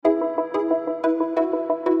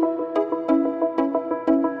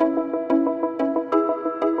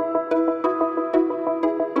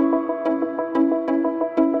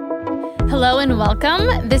Hello and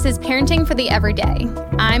welcome. This is Parenting for the Everyday.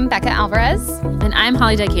 I'm Becca Alvarez. And I'm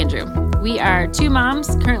Holly Dyke-Andrew. We are two moms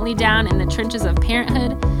currently down in the trenches of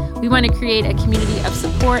parenthood. We want to create a community of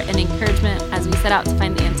support and encouragement as we set out to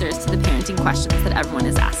find the answers to the parenting questions that everyone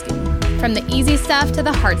is asking. From the easy stuff to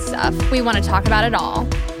the hard stuff, we want to talk about it all.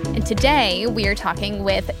 And today we are talking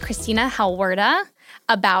with Christina Halwerda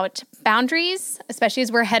about boundaries, especially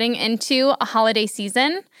as we're heading into a holiday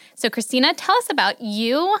season. So Christina, tell us about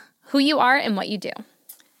you, who you are, and what you do.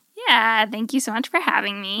 Yeah, thank you so much for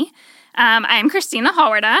having me. I'm Christina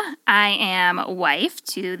Halwerda. I am wife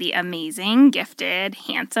to the amazing, gifted,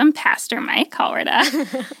 handsome Pastor Mike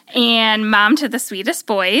Halwerda, and mom to the sweetest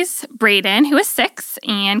boys, Braden, who is 6,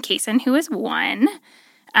 and Kason, who is 1.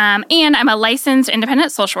 And I'm a licensed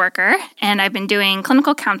independent social worker, and I've been doing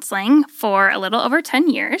clinical counseling for a little over 10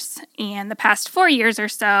 years. And the past 4 years or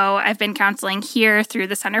so, I've been counseling here through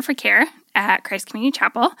the Center for Care at Christ Community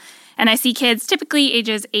Chapel. And I see kids typically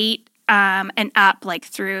ages 8 and up, like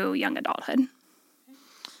through young adulthood.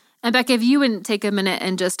 And Becca, if you wouldn't take a minute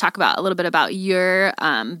and just talk about a little bit about your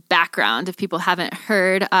background, if people haven't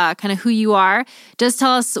heard kind of who you are, just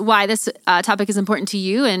tell us why this topic is important to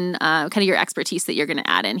you and kind of your expertise that you're going to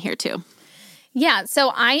add in here too. Yeah,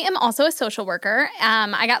 so I am also a social worker.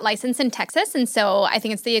 I got licensed in Texas, and so I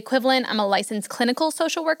think it's the equivalent. I'm a licensed clinical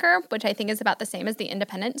social worker, which I think is about the same as the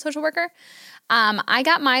independent social worker. I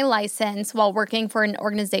got my license while working for an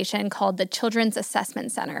organization called the Children's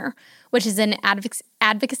Assessment Center, which is an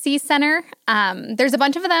advocacy center. There's a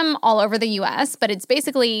bunch of them all over the U.S., but it's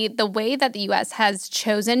basically the way that the U.S. has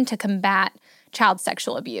chosen to combat child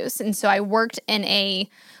sexual abuse. And so I worked in a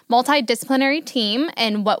multidisciplinary team,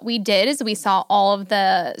 and what we did is we saw all of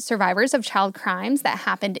the survivors of child crimes that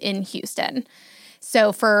happened in Houston.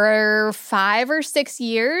 So for 5 or 6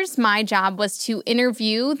 years, my job was to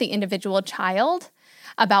interview the individual child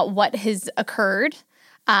about what has occurred,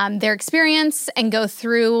 their experience, and go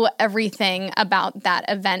through everything about that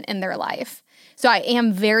event in their life. So I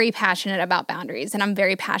am very passionate about boundaries, and I'm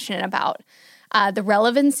very passionate about the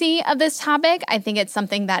relevancy of this topic. I think it's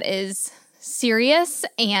something that is serious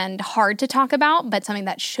and hard to talk about, but something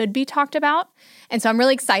that should be talked about. And so I'm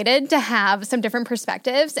really excited to have some different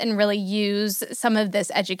perspectives and really use some of this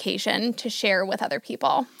education to share with other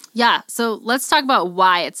people. Yeah, so let's talk about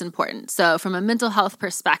why it's important. So from a mental health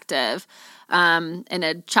perspective and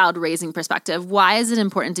a child raising perspective, why is it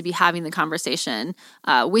important to be having the conversation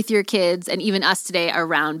with your kids and even us today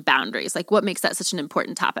around boundaries? Like, what makes that such an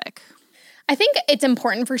important topic? I think it's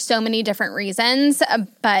important for so many different reasons,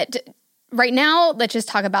 but right now, let's just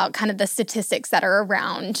talk about kind of the statistics that are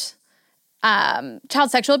around child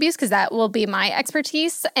sexual abuse, because that will be my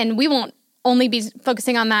expertise, and we won't only be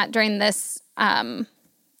focusing on that during this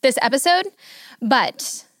this episode.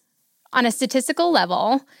 But on a statistical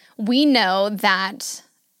level, we know that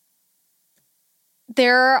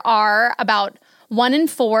there are about 1 in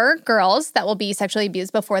 4 girls that will be sexually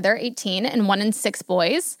abused before they're 18 and 1 in 6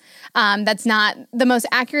 boys. That's not the most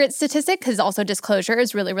accurate statistic because also disclosure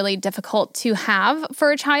is really, really difficult to have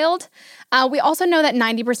for a child. We also know that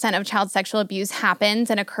 90% of child sexual abuse happens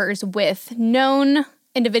and occurs with known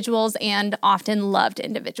individuals and often loved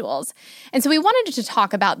individuals. And so we wanted to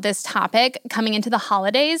talk about this topic coming into the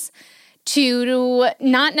holidays to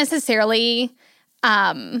not necessarily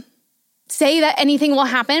say that anything will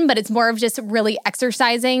happen, but it's more of just really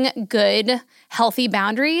exercising good, healthy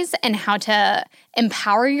boundaries and how to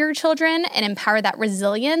empower your children and empower that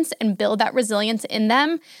resilience and build that resilience in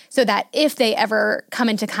them so that if they ever come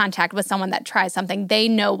into contact with someone that tries something, they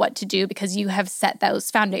know what to do because you have set those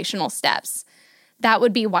foundational steps. That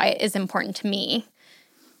would be why it is important to me.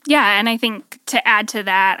 Yeah, and I think to add to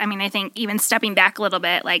that, I think even stepping back a little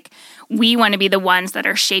bit, like we want to be the ones that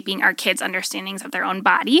are shaping our kids' understandings of their own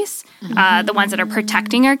bodies, the ones that are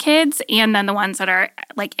protecting our kids, and then the ones that are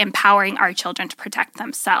like empowering our children to protect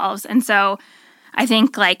themselves. And so I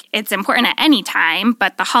think like it's important at any time,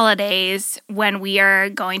 but the holidays, when we are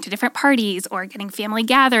going to different parties or getting family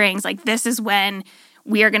gatherings, like this is when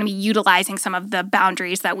we are going to be utilizing some of the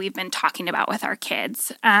boundaries that we've been talking about with our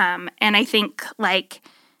kids. And I think like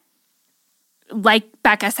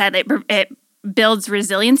Becca said, it builds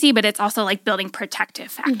resiliency, but it's also like building protective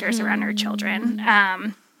factors around our children.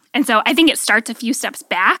 And so I think it starts a few steps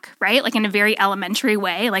back, right? Like in a very elementary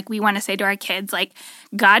way. Like we want to say to our kids, like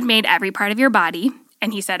God made every part of your body,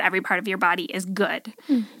 and he said every part of your body is good.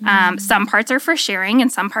 Some parts are for sharing and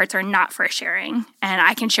some parts are not for sharing. And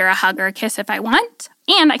I can share a hug or a kiss if I want.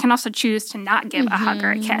 And I can also choose to not give a hug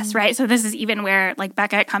or a kiss, right? So this is even where like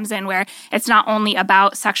Becca comes in, where it's not only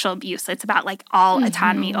about sexual abuse, it's about like all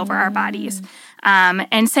autonomy over our bodies.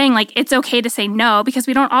 And saying like it's okay to say no because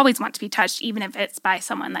we don't always want to be touched, even if it's by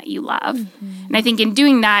someone that you love. And I think in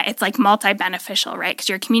doing that, it's like multi-beneficial, right? Because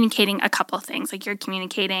you're communicating a couple of things. Like you're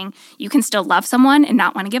communicating you can still love someone and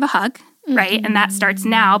not want to give a hug, right? And that starts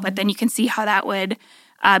now, but then you can see how that would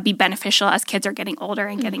be beneficial as kids are getting older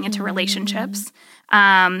and getting into relationships.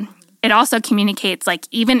 It also communicates like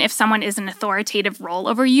even if someone is an authoritative role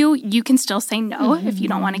over you, you can still say no if you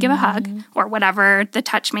don't want to give a hug or whatever the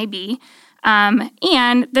touch may be.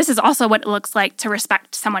 And this is also what it looks like to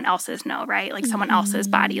respect someone else's no, right? Like someone else's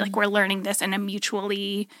body. Like we're learning this in a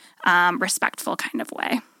mutually respectful kind of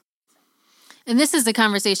way. And this is the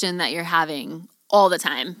conversation that you're having all the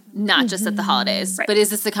time, not just at the holidays. Right. But is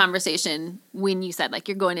this the conversation when you said like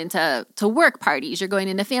you're going into work parties, you're going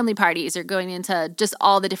into family parties, you're going into just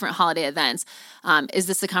all the different holiday events? Is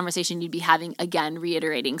this the conversation you'd be having again,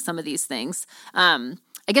 reiterating some of these things?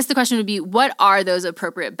 I guess the question would be, what are those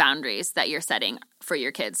appropriate boundaries that you're setting for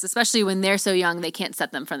your kids, especially when they're so young they can't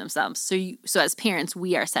set them for themselves? So as parents,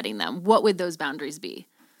 we are setting them. What would those boundaries be?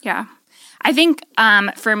 Yeah. I think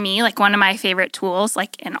for me, like one of my favorite tools,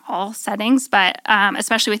 like in all settings, but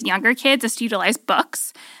especially with younger kids, is to utilize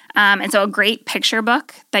books. And so a great picture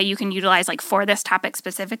book that you can utilize like for this topic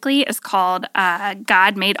specifically is called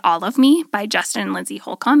God Made All of Me by Justin and Lindsay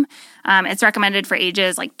Holcomb. It's recommended for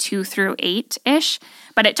ages like 2 through 8-ish,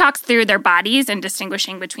 but it talks through their bodies and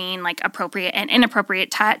distinguishing between like appropriate and inappropriate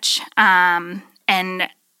touch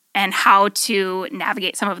and how to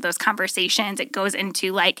navigate some of those conversations. It goes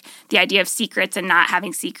into like the idea of secrets and not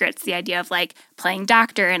having secrets, the idea of like playing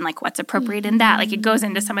doctor and like what's appropriate in that. Like it goes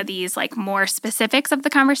into some of these like more specifics of the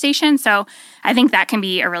conversation. So I think that can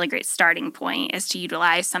be a really great starting point, is to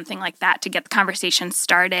utilize something like that to get the conversation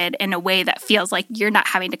started in a way that feels like you're not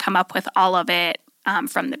having to come up with all of it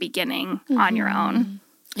from the beginning on your own.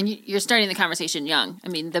 And you're starting the conversation young. I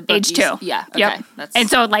mean, the book age 2. Yeah. Okay. Yep. And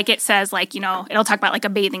so like it says like, you know, it'll talk about like a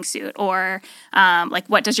bathing suit or like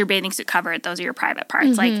what does your bathing suit cover? Those are your private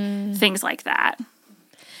parts, like things like that.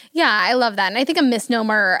 Yeah, I love that. And I think a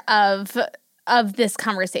misnomer of this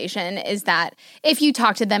conversation is that if you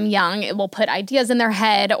talk to them young, it will put ideas in their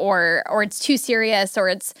head or it's too serious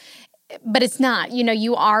but it's not. You know,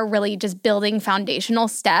 you are really just building foundational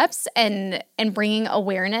steps and bringing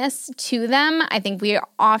awareness to them. I think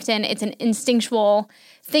it's an instinctual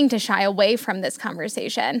thing to shy away from this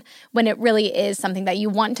conversation when it really is something that you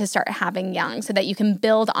want to start having young so that you can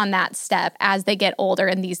build on that step as they get older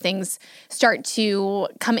and these things start to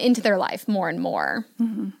come into their life more and more.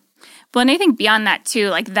 Mm-hmm. Well, and I think beyond that too,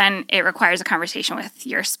 like then it requires a conversation with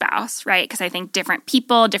your spouse, right? Because I think different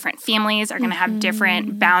people, different families are going to have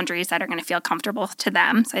different boundaries that are going to feel comfortable to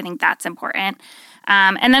them. So I think that's important.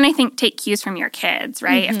 And then I think take cues from your kids,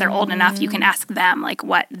 right? If they're old enough, you can ask them like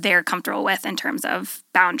what they're comfortable with in terms of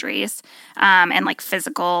boundaries and like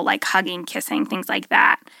physical, like hugging, kissing, things like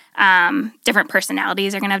that. Different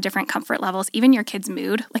personalities are going to have different comfort levels. Even your kid's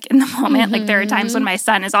mood, like in the moment, like there are times when my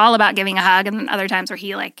son is all about giving a hug and then other times where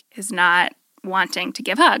he like is not wanting to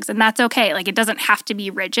give hugs, and that's okay. Like it doesn't have to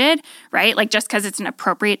be rigid, right? Like just because it's an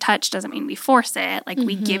appropriate touch doesn't mean we force it. Like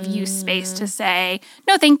we give you space to say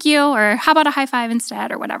no thank you, or how about a high five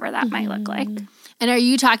instead, or whatever that might look like. And are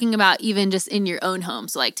you talking about even just in your own home?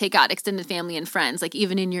 So like take out extended family and friends, like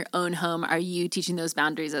even in your own home, are you teaching those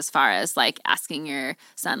boundaries as far as like asking your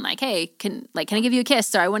son like, hey, can I give you a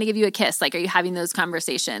kiss? Or I want to give you a kiss. Like, are you having those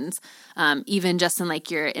conversations even just in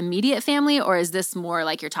like your immediate family? Or is this more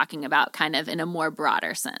like you're talking about kind of in a more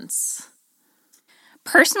broader sense?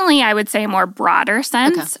 Personally, I would say a more broader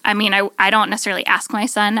sense. Okay. I mean, I don't necessarily ask my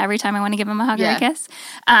son every time I want to give him a hug or a kiss.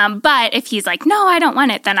 But if he's like, no, I don't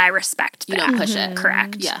want it, then I respect that. You don't push it.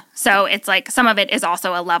 Correct. Yeah. So it's like some of it is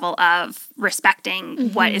also a level of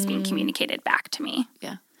respecting what is being communicated back to me.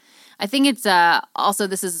 Yeah. I think it's also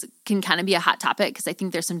can kind of be a hot topic because I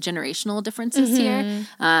think there's some generational differences here.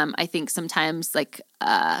 I think sometimes like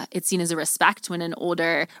it's seen as a respect when an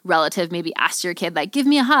older relative maybe asks your kid like, give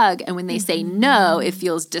me a hug. And when they say no, it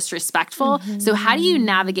feels disrespectful. So how do you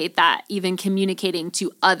navigate that, even communicating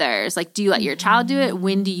to others? Like, do you let your child do it?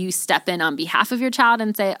 When do you step in on behalf of your child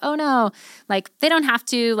and say, oh no, like they don't have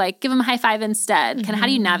to, like give them a high five instead? Kind of how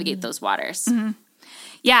do you navigate those waters?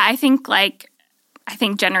 Yeah, I think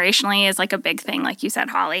generationally is like a big thing, like you said,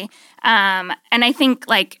 Holly. And I think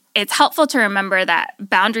like it's helpful to remember that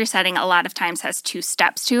boundary setting a lot of times has 2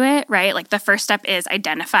 steps to it, right? Like the first step is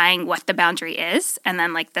identifying what the boundary is. And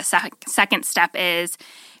then like the second step is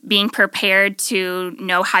being prepared to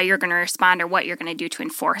know how you're going to respond or what you're going to do to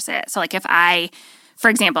enforce it. So like if I for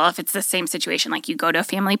example, if it's the same situation, like you go to a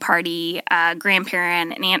family party, a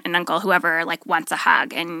grandparent, an aunt, an uncle, whoever like wants a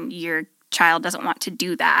hug, and your child doesn't want to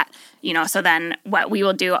do that, so then what we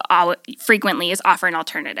will do frequently is offer an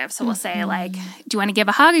alternative. So we'll say like, do you want to give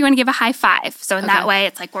a hug or you want to give a high five? So in that way,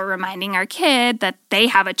 it's like we're reminding our kid that they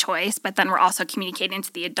have a choice, but then we're also communicating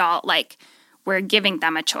to the adult, like we're giving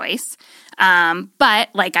them a choice. But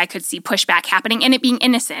like I could see pushback happening and it being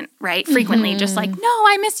innocent, right? Frequently just like, no,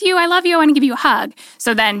 I miss you. I love you. I want to give you a hug.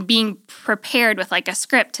 So then being prepared with like a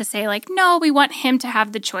script to say like, no, we want him to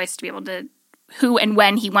have the choice to be able to who and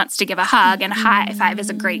when he wants to give a hug, and a high five is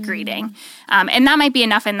a great greeting. And that might be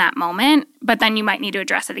enough in that moment, but then you might need to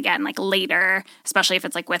address it again like later, especially if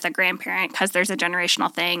it's like with a grandparent because there's a generational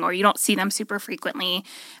thing or you don't see them super frequently.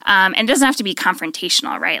 And it doesn't have to be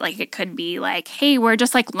confrontational, right? Like it could be like, hey, we're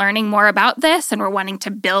just like learning more about this and we're wanting to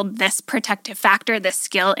build this protective factor, this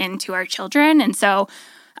skill into our children. And so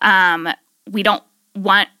we don't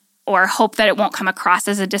want or hope that it won't come across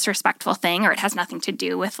as a disrespectful thing, or it has nothing to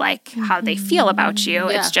do with like how they feel about you.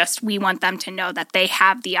 Yeah. It's just we want them to know that they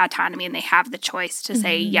have the autonomy and they have the choice to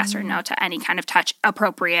say yes or no to any kind of touch,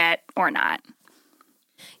 appropriate or not.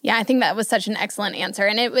 Yeah, I think that was such an excellent answer.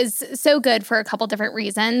 And it was so good for a couple different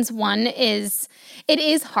reasons. One is it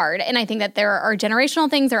is hard. And I think that there are generational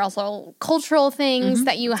things. There are also cultural things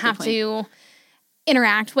that you have to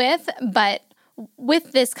interact with. But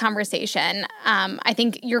with this conversation, I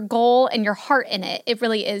think your goal and your heart in it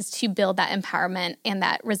really is to build that empowerment and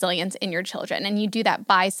that resilience in your children. And you do that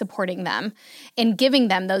by supporting them and giving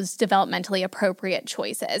them those developmentally appropriate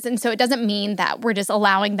choices. And so it doesn't mean that we're just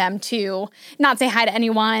allowing them to not say hi to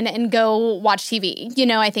anyone and go watch TV.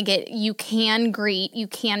 I think you can greet, you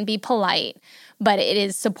can be polite, but it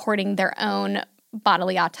is supporting their own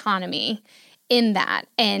bodily autonomy in that.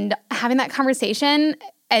 And having that conversation,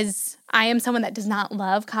 as I am someone that does not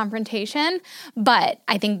love confrontation, but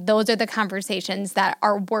I think those are the conversations that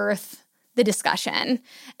are worth the discussion.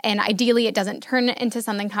 And ideally, it doesn't turn into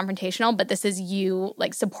something confrontational, but this is you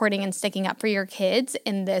like supporting and sticking up for your kids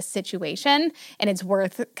in this situation. And it's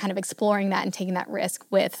worth kind of exploring that and taking that risk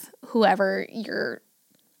with whoever you're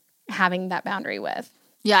having that boundary with.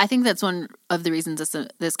 Yeah, I think that's one of the reasons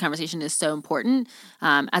this conversation is so important.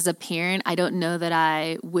 As a parent, I don't know that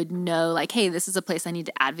I would know, like, hey, this is a place I need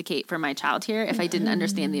to advocate for my child here if I didn't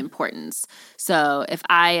understand the importance. So if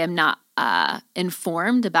I am not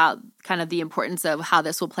informed about kind of the importance of how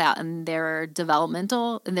this will play out in their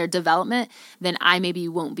development, then I maybe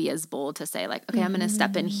won't be as bold to say like, okay, I'm going to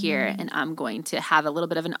step in here and I'm going to have a little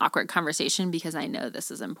bit of an awkward conversation because I know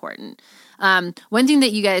this is important. One thing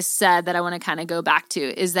that you guys said that I want to kind of go back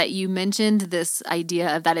to is that you mentioned this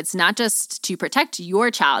idea of that it's not just to protect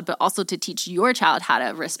your child, but also to teach your child how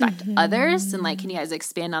to respect others. And like, can you guys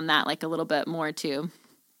expand on that like a little bit more too?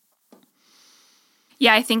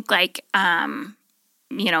 Yeah, I think like,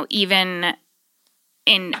 even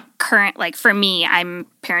in current, like for me, I'm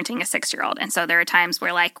parenting a 6-year-old. And so there are times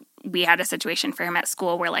where like we had a situation for him at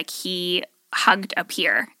school where like he hugged a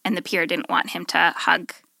peer and the peer didn't want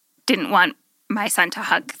my son to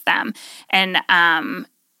hug them. And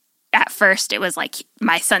at first it was like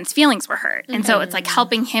my son's feelings were hurt. And so it's like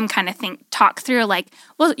helping him kind of talk through like,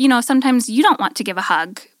 well, sometimes you don't want to give a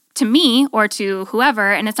hug to me or to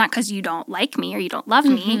whoever, and it's not because you don't like me or you don't love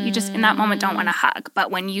me. You just in that moment don't want to hug.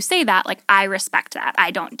 But when you say that, like I respect that.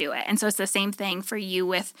 I don't do it. And so it's the same thing for you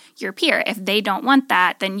with your peer. If they don't want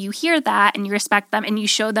that, then you hear that and you respect them and you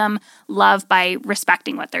show them love by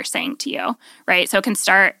respecting what they're saying to you, right? So it can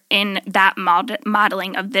start in that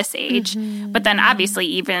modeling of this age, but then obviously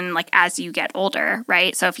even like as you get older,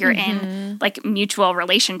 right? So if you're in like mutual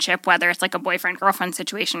relationship, whether it's like a boyfriend-girlfriend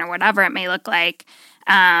situation or whatever it may look like,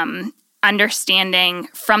 understanding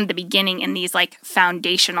from the beginning in these like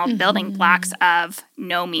foundational building blocks of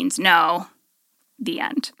no means no, the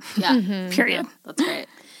end. Yeah. Period. Yeah, that's great.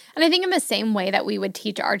 And I think in the same way that we would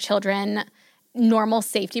teach our children normal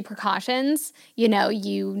safety precautions,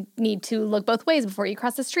 you need to look both ways before you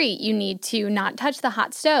cross the street. You need to not touch the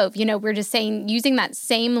hot stove. We're just saying using that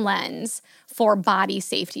same lens for body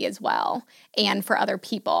safety as well and for other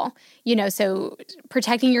people. So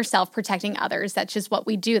protecting yourself, protecting others, that's just what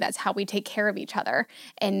we do. That's how we take care of each other.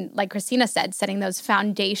 And like Christina said, setting those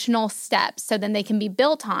foundational steps so then they can be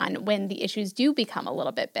built on when the issues do become a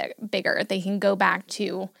little bit bigger. They can go back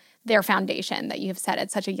to their foundation that you have set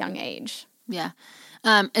at such a young age. Yeah.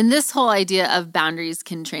 And this whole idea of boundaries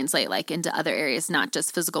can translate like into other areas, not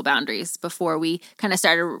just physical boundaries. Before we kind of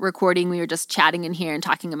started recording, we were just chatting in here and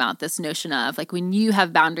talking about this notion of like when you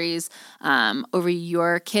have boundaries over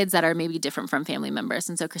your kids that are maybe different from family members.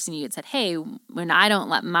 And so Christina, you had said, hey, when I don't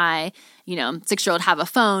let my 6-year-old have a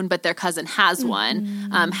phone, but their cousin has one.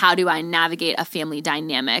 How do I navigate a family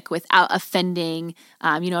dynamic without offending,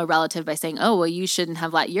 a relative by saying, oh, well, you shouldn't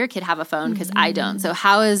have let your kid have a phone because I don't. So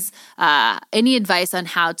how is any advice on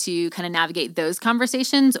how to kind of navigate those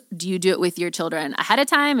conversations? Do you do it with your children ahead of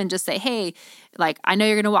time and just say, hey, like, I know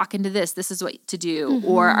you're going to walk into this. This is what to do.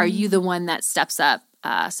 Or are you the one that steps up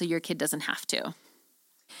so your kid doesn't have to?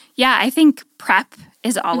 Yeah, I think prep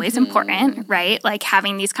is always important, right? Like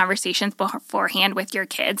having these conversations beforehand with your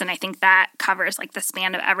kids. And I think that covers like the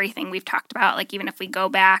span of everything we've talked about. Like even if we go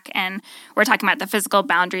back and we're talking about the physical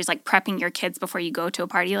boundaries, like prepping your kids before you go to a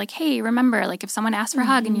party, like, hey, remember, like if someone asks for a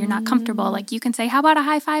hug and you're not comfortable, like you can say, how about a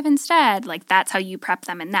high five instead? Like that's how you prep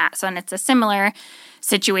them in that. So, and it's a similar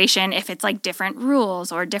situation if it's like different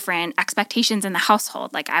rules or different expectations in the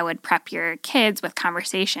household. Like I would prep your kids with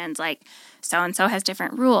conversations like, so-and-so has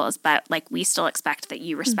different rules, but like we still expect that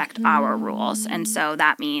you respect our rules. And so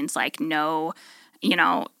that means like no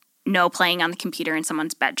playing on the computer in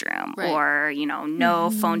someone's bedroom or, no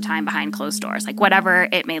phone time behind closed doors, like whatever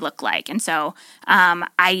it may look like. And so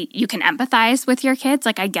you can empathize with your kids.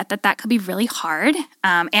 Like I get that could be really hard.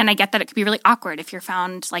 And I get that it could be really awkward if you're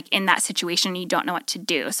found like in that situation and you don't know what to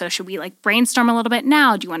do. So should we like brainstorm a little bit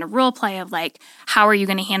now? Do you want a role play of like, how are you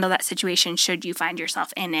going to handle that situation should you find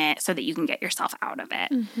yourself in it so that you can get yourself out of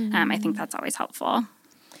it? I think that's always helpful.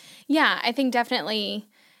 Yeah, I think definitely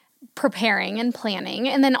preparing and planning,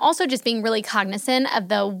 and then also just being really cognizant of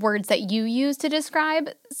the words that you use to describe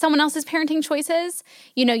someone else's parenting choices.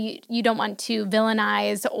 You don't want to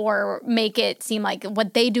villainize or make it seem like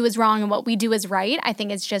what they do is wrong and what we do is right. I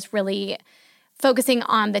think it's just really focusing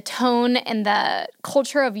on the tone and the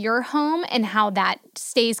culture of your home and how that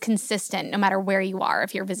stays consistent no matter where you are.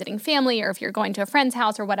 If you're visiting family or if you're going to a friend's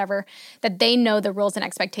house or whatever, that they know the rules and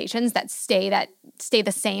expectations that stay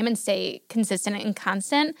the same and stay consistent and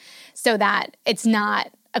constant so that it's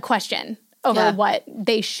not a question over what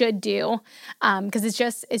they should do, because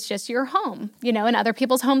it's just your home, and other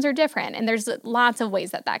people's homes are different, and there's lots of ways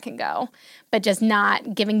that can go, but just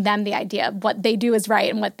not giving them the idea of what they do is right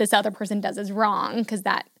and what this other person does is wrong, because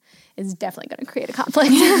that is definitely going to create a conflict.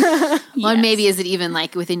 Well, and maybe is it even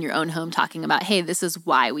like within your own home talking about, hey, this is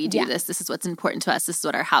why we do this. This is what's important to us. This is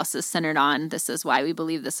what our house is centered on. This is why we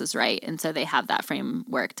believe this is right. And so they have that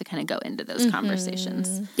framework to kind of go into those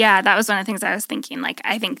conversations. Yeah, that was one of the things I was thinking. Like,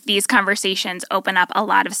 I think these conversations open up a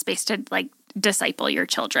lot of space to like disciple your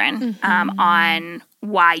children on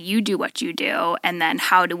why you do what you do. And then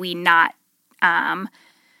how do we not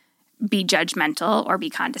be judgmental or be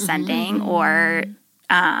condescending or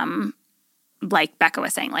like Becca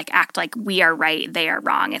was saying, like act like we are right, they are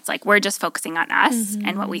wrong. It's like we're just focusing on us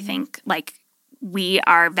and what we think, like we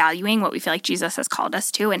are valuing what we feel like Jesus has called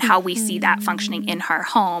us to and how we see that functioning in our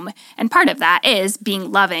home. And part of that is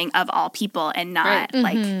being loving of all people and not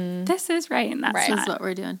like this is right and that's not. This is what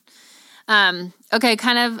we're doing. Okay,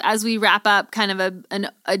 kind of as we wrap up, kind of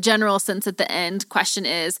a general sense at the end, question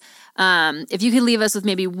is, if you could leave us with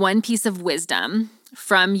maybe one piece of wisdom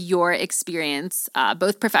from your experience,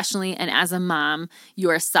 both professionally and as a mom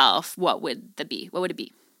yourself, what would that be? What would it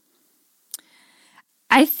be?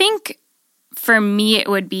 I think for me, it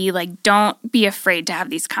would be like, don't be afraid to have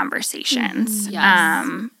these conversations.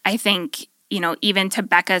 Yes. I think, even to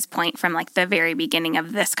Becca's point from like the very beginning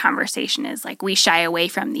of this conversation is like we shy away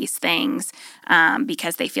from these things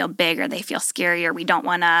because they feel big or they feel scary or we don't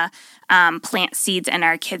want to plant seeds in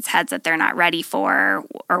our kids' heads that they're not ready for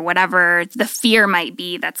or whatever the fear might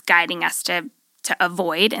be that's guiding us to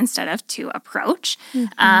avoid instead of to approach.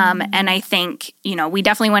 And I think, we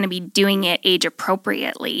definitely want to be doing it age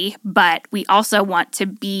appropriately, but we also want to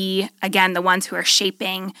be, again, the ones who are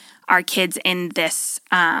shaping our kids in this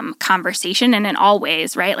conversation and in all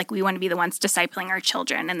ways, right? Like we want to be the ones discipling our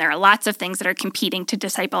children. And there are lots of things that are competing to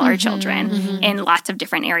disciple our children in lots of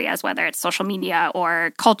different areas, whether it's social media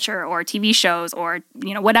or culture or TV shows or,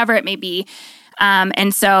 whatever it may be.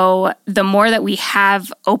 And so the more that we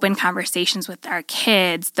have open conversations with our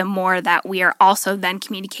kids, the more that we are also then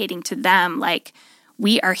communicating to them, like,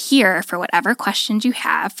 we are here for whatever questions you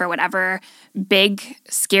have, for whatever big,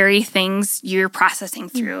 scary things you're processing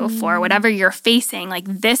through, for whatever you're facing. Like,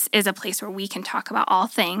 this is a place where we can talk about all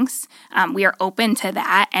things. We are open to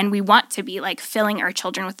that. And we want to be, like, filling our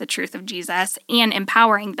children with the truth of Jesus and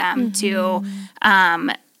empowering them to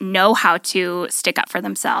know how to stick up for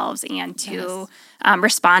themselves and to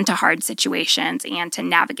respond to hard situations and to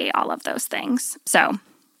navigate all of those things. So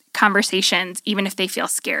conversations, even if they feel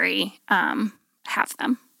scary, have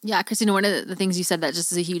them. Yeah, Christina, one of the things you said that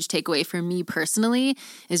just is a huge takeaway for me personally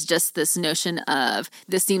is just this notion of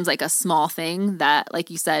this seems like a small thing that, like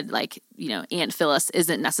you said, like, you know, Aunt Phyllis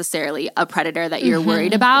isn't necessarily a predator that you're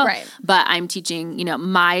worried about. Right. But I'm teaching, you know,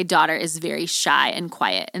 my daughter is very shy and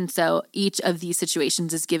quiet. And so each of these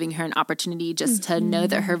situations is giving her an opportunity just to know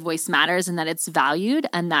that her voice matters and that it's valued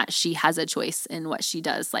and that she has a choice in what she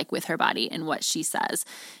does, like with her body and what she says.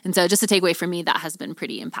 And so just a takeaway for me that has been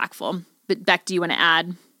pretty impactful. But Beck, do you want to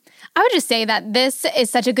add? I would just say that this is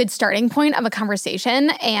such a good starting point of a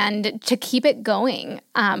conversation, and to keep it going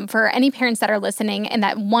for any parents that are listening and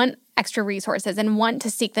that want extra resources and want to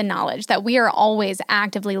seek the knowledge, that we are always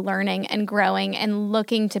actively learning and growing and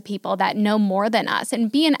looking to people that know more than us,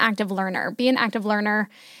 and be an active learner. Be an active learner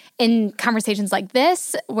in conversations like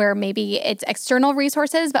this, where maybe it's external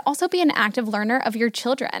resources, but also be an active learner of your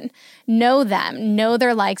children. Know them, know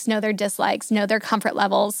their likes, know their dislikes, know their comfort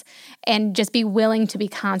levels, and just be willing to be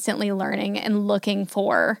constantly learning and looking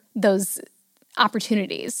for those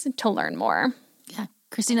opportunities to learn more. Yeah.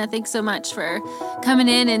 Christina, thanks so much for coming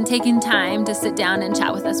in and taking time to sit down and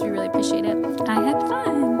chat with us. We really appreciate it. I had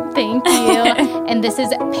fun. Thank you. And this is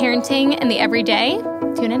Parenting in the Everyday.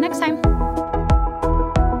 Tune in next time.